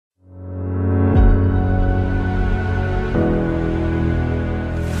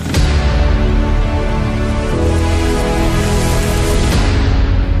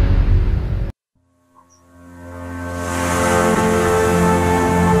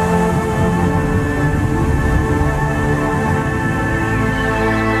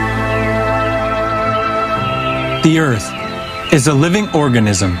The Earth is a living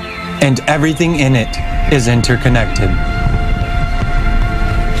organism, and everything in it is interconnected.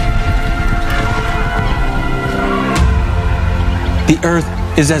 The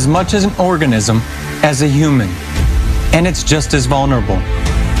Earth is as much as an organism as a human, and it's just as vulnerable.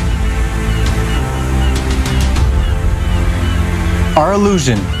 Our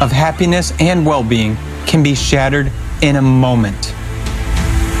illusion of happiness and well-being can be shattered in a moment.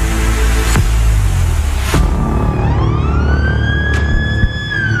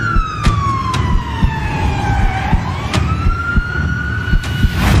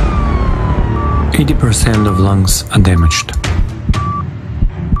 %80 of lungs are damaged.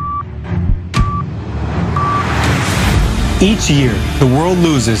 Each year, the world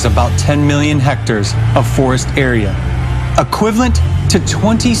loses about 10 million hectares of forest area, equivalent to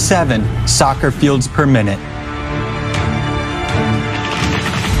 27 soccer fields per minute.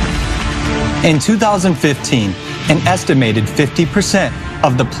 In 2015, an estimated 50%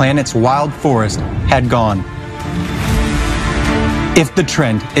 of the planet's wild forest had gone. If the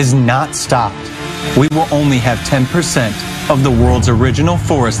trend is not stopped, we will only have 10% of the world's original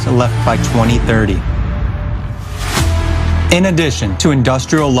forest left by 2030. In addition to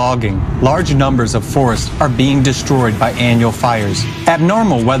industrial logging, large numbers of forests are being destroyed by annual fires,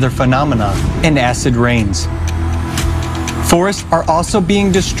 abnormal weather phenomena, and acid rains. Forests are also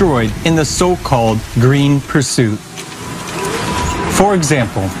being destroyed in the so-called green pursuit. For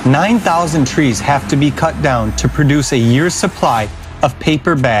example, 9,000 trees have to be cut down to produce a year's supply of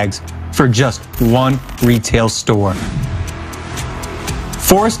paper bags for just one retail store.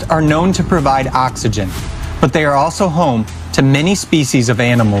 Forests are known to provide oxygen, but they are also home to many species of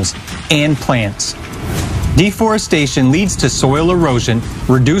animals and plants. Deforestation leads to soil erosion,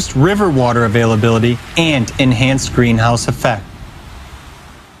 reduced river water availability, and enhanced greenhouse effect.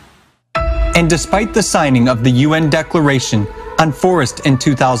 And despite the signing of the UN Declaration on Forest in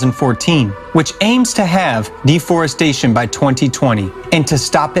 2014, which aims to have deforestation by 2020 and to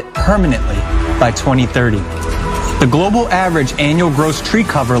stop it permanently by 2030, the global average annual gross tree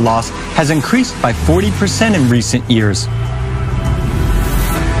cover loss has increased by 40% in recent years.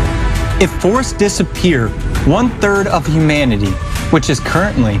 If forests disappear, 1/3 of humanity, which is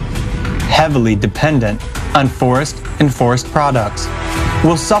currently heavily dependent on forest and forest products,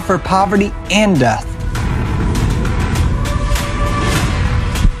 will suffer poverty and death.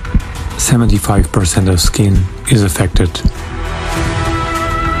 75% of skin is affected.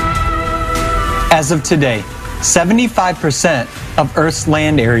 As of today, 75% of Earth's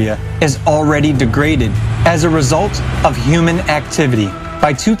land area is already degraded as a result of human activity.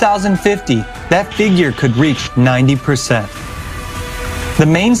 By 2050, that figure could reach 90%. The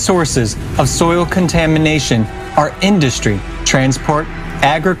main sources of soil contamination are industry, transport,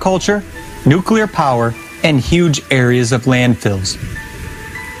 agriculture, nuclear power, and huge areas of landfills.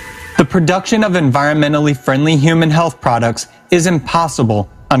 The production of environmentally friendly human health products is impossible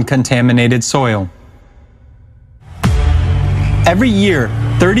on contaminated soil. Every year,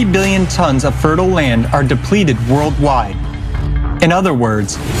 30 billion tons of fertile land are depleted worldwide. In other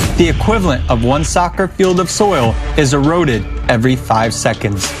words, the equivalent of one soccer field of soil is eroded every 5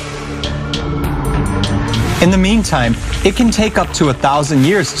 seconds. In the meantime, it can take up to 1,000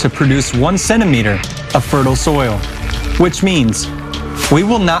 years to produce 1 centimeter of fertile soil, which means we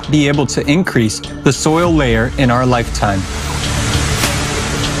will not be able to increase the soil layer in our lifetime.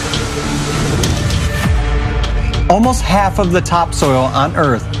 Almost half of the topsoil on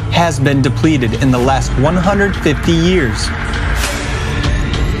Earth has been depleted in the last 150 years.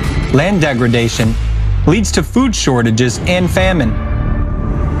 Land degradation leads to food shortages and famine.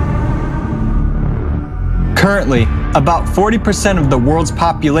 Currently, about 40% of the world's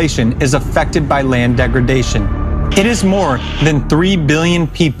population is affected by land degradation. It is more than 3 billion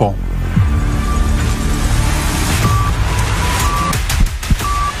people.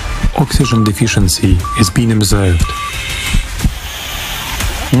 Oxygen deficiency is being observed.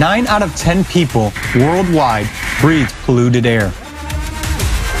 9 out of 10 people worldwide breathe polluted air.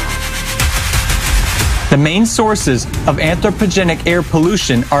 The main sources of anthropogenic air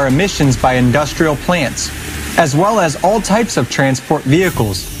pollution are emissions by industrial plants, as well as all types of transport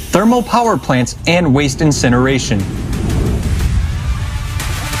vehicles, thermal power plants, and waste incineration.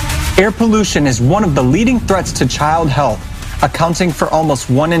 Air pollution is one of the leading threats to child health, accounting for almost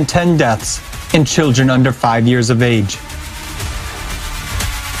 1 in 10 deaths in children under 5 years of age.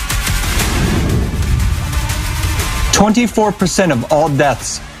 24% of all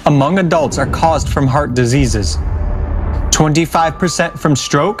deaths among adults are caused from heart diseases, 25% from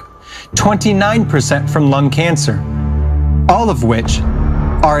stroke, 29% from lung cancer, all of which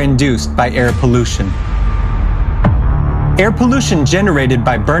are induced by air pollution. Air pollution generated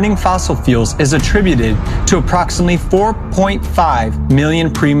by burning fossil fuels is attributed to approximately 4.5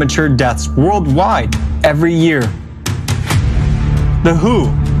 million premature deaths worldwide every year. The WHO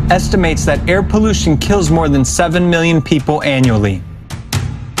estimates that air pollution kills more than 7 million people annually.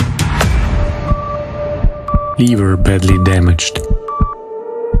 Liver badly damaged.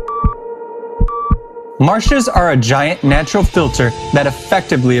 Marshes are a giant natural filter that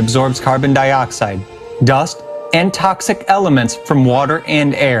effectively absorbs carbon dioxide, dust, and toxic elements from water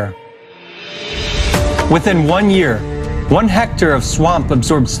and air. Within 1 year, 1 hectare of swamp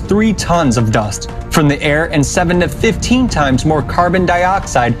absorbs 3 tons of dust from the air and 7 to 15 times more carbon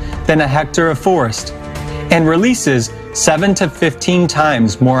dioxide than a hectare of forest, and releases 7 to 15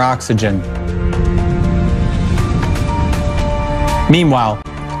 times more oxygen. Meanwhile,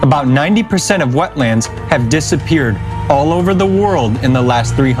 about 90% of wetlands have disappeared all over the world in the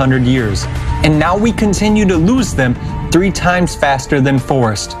last 300 years, and now we continue to lose them 3 times faster than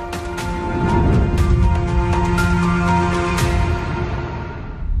forest.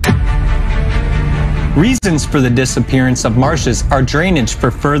 Reasons for the disappearance of marshes are drainage for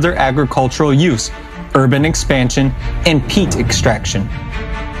further agricultural use, urban expansion, and peat extraction.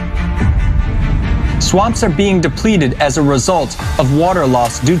 Swamps are being depleted as a result of water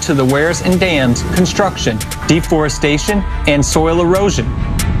loss due to the weirs and dams, construction, deforestation, and soil erosion.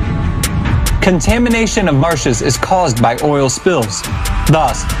 Contamination of marshes is caused by oil spills.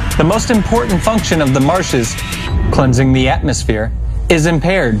 Thus, the most important function of the marshes, cleansing the atmosphere, is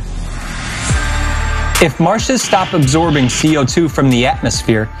impaired. If marshes stop absorbing CO2 from the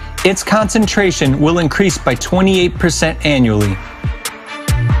atmosphere, its concentration will increase by 28% annually.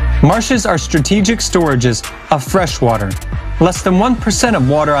 Marshes are strategic storages of fresh water. Less than 1% of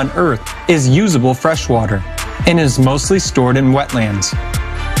water on Earth is usable freshwater and is mostly stored in wetlands.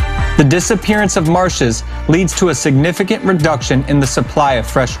 The disappearance of marshes leads to a significant reduction in the supply of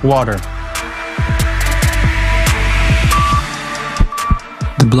fresh water.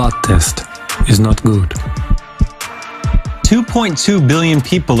 The blood test is not good. 2.2 billion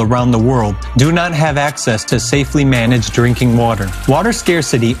people around the world do not have access to safely managed drinking water. Water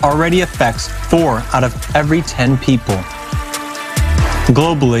scarcity already affects 4 out of every 10 people.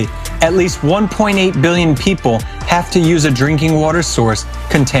 Globally, at least 1.8 billion people have to use a drinking water source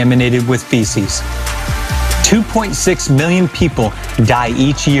contaminated with feces. 2.6 million people die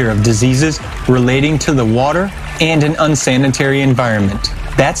each year of diseases relating to the water and an unsanitary environment.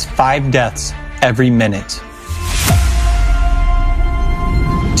 That's 5 deaths every minute.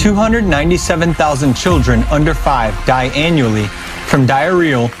 297,000 children under 5 die annually from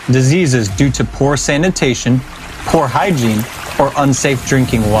diarrheal diseases due to poor sanitation, poor hygiene, or unsafe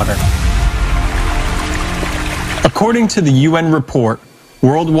drinking water. According to the UN report,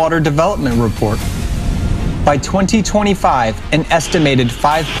 World Water Development Report, by 2025, an estimated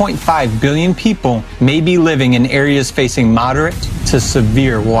 5.5 billion people may be living in areas facing moderate to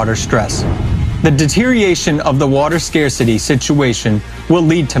severe water stress. The deterioration of the water scarcity situation will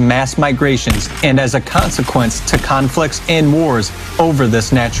lead to mass migrations and, as a consequence, to conflicts and wars over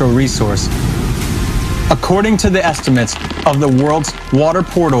this natural resource. According to the estimates of the World's Water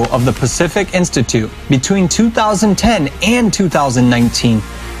Portal of the Pacific Institute, between 2010 and 2019,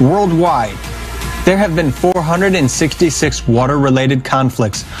 worldwide, there have been 466 water-related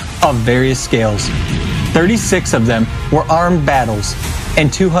conflicts of various scales. 36 of them were armed battles,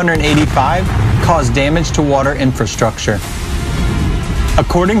 and 285 caused damage to water infrastructure.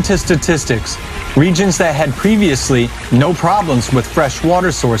 According to statistics, regions that had previously no problems with fresh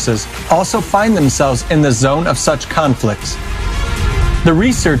water sources also find themselves in the zone of such conflicts. The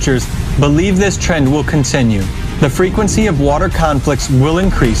researchers believe this trend will continue. The frequency of water conflicts will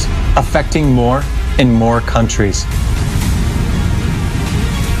increase, affecting more and more countries.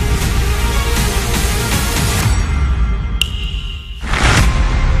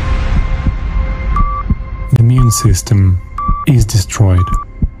 The immune system is destroyed.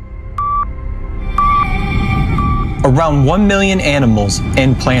 Around 1 million animals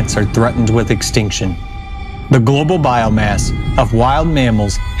and plants are threatened with extinction. The global biomass of wild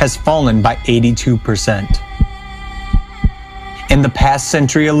mammals has fallen by 82%. In the past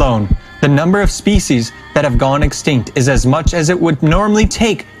century alone, the number of species that have gone extinct is as much as it would normally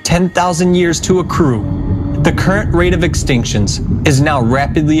take 10,000 years to accrue. The current rate of extinctions is now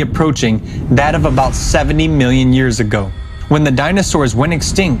rapidly approaching that of about 70 million years ago, when the dinosaurs went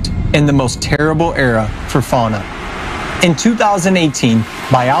extinct in the most terrible era for fauna. In 2018,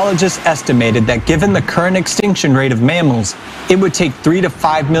 biologists estimated that given the current extinction rate of mammals, it would take 3 to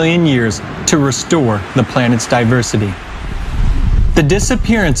 5 million years to restore the planet's diversity. The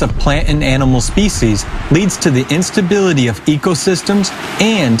disappearance of plant and animal species leads to the instability of ecosystems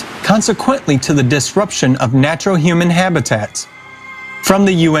and, consequently, to the disruption of natural human habitats. From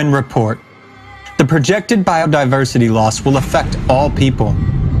the UN report, the projected biodiversity loss will affect all people,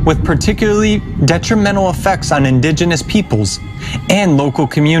 with particularly detrimental effects on indigenous peoples and local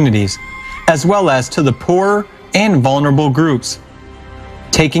communities, as well as to the poorer and vulnerable groups,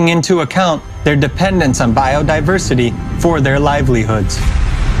 taking into account their dependence on biodiversity for their livelihoods.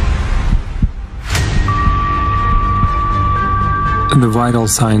 The vital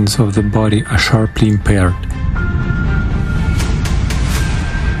signs of the body are sharply impaired.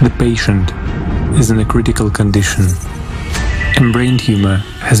 The patient is in a critical condition, and brain tumor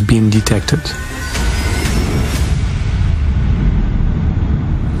has been detected.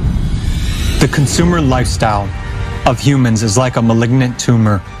 The consumer lifestyle of humans is like a malignant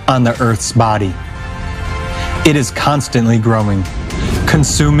tumor on the Earth's body. It is constantly growing,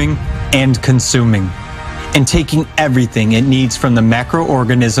 consuming and consuming, and taking everything it needs from the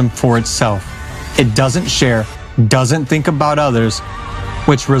macroorganism for itself. It doesn't share, doesn't think about others,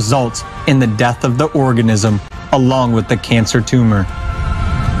 which results in the death of the organism along with the cancer tumor.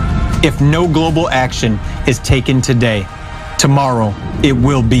 If no global action is taken today, tomorrow it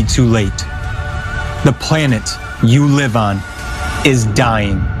will be too late. The planet you live on is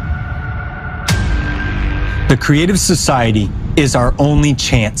dying. The creative society is our only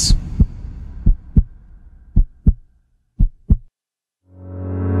chance.